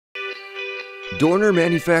Dorner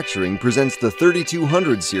Manufacturing presents the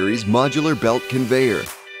 3200 series modular belt conveyor.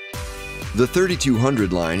 The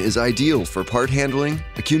 3200 line is ideal for part handling,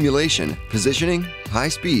 accumulation, positioning, high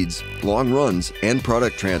speeds, long runs, and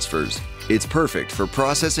product transfers. It's perfect for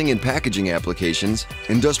processing and packaging applications,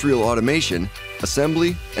 industrial automation,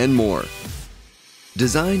 assembly, and more.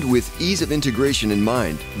 Designed with ease of integration in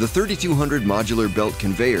mind, the 3200 modular belt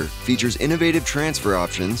conveyor features innovative transfer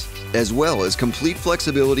options as well as complete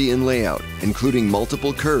flexibility in layout, including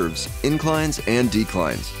multiple curves, inclines, and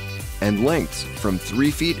declines, and lengths from 3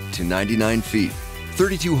 feet to 99 feet.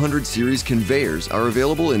 3200 series conveyors are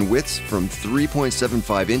available in widths from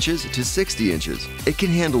 3.75 inches to 60 inches. It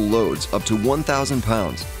can handle loads up to 1,000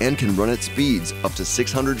 pounds and can run at speeds up to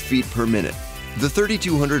 600 feet per minute. The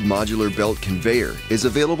 3200 modular belt conveyor is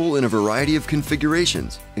available in a variety of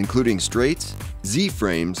configurations, including straights,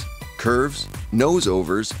 Z-frames, curves,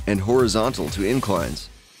 nose-overs, and horizontal to inclines.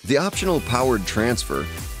 The optional powered transfer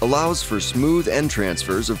allows for smooth end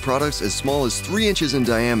transfers of products as small as 3 inches in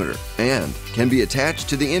diameter and can be attached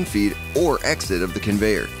to the infeed or exit of the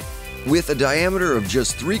conveyor. With a diameter of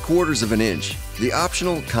just 3/4 of an inch, the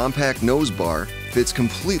optional compact nose bar fits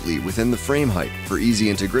completely within the frame height for easy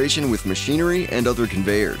integration with machinery and other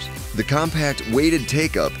conveyors. The compact weighted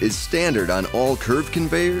take-up is standard on all curved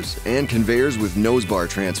conveyors and conveyors with nose bar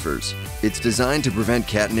transfers. It's designed to prevent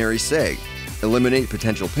catenary sag, eliminate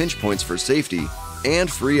potential pinch points for safety,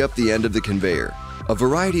 and free up the end of the conveyor. A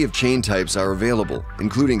variety of chain types are available,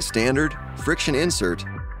 including standard, friction insert,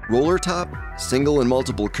 roller top, single and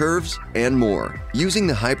multiple curves, and more. Using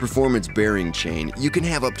the high-performance bearing chain, you can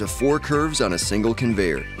have up to 4 curves on a single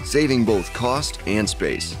conveyor, saving both cost and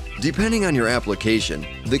space. Depending on your application,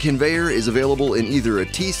 the conveyor is available in either a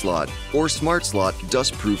T-slot or Smart Slot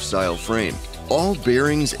dust-proof style frame. All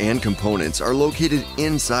bearings and components are located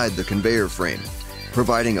inside the conveyor frame,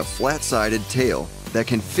 providing a flat-sided tail that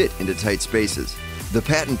can fit into tight spaces. The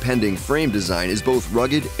patent-pending frame design is both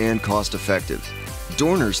rugged and cost-effective.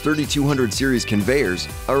 Dorner's 3200 series conveyors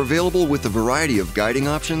are available with a variety of guiding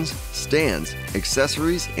options, stands,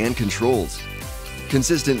 accessories, and controls.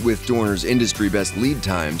 Consistent with Dorner's industry-best lead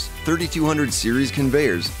times, 3200 series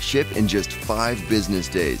conveyors ship in just 5 business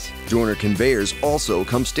days. Dorner conveyors also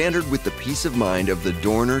come standard with the peace of mind of the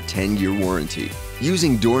Dorner 10-year warranty.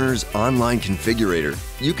 Using Dorner's online configurator,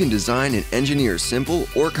 you can design and engineer simple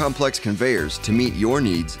or complex conveyors to meet your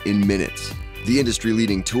needs in minutes. The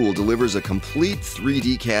industry-leading tool delivers a complete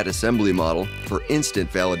 3D CAD assembly model for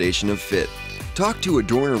instant validation of fit. Talk to a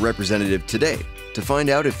Dorner representative today to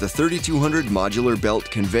find out if the 3200 modular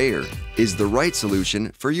belt conveyor is the right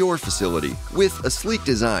solution for your facility. With a sleek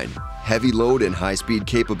design, heavy load and high-speed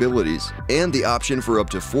capabilities, and the option for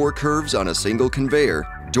up to 4 curves on a single conveyor,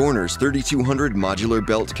 Dorner's 3200 modular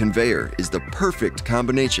belt conveyor is the perfect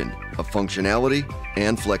combination of functionality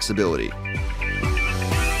and flexibility.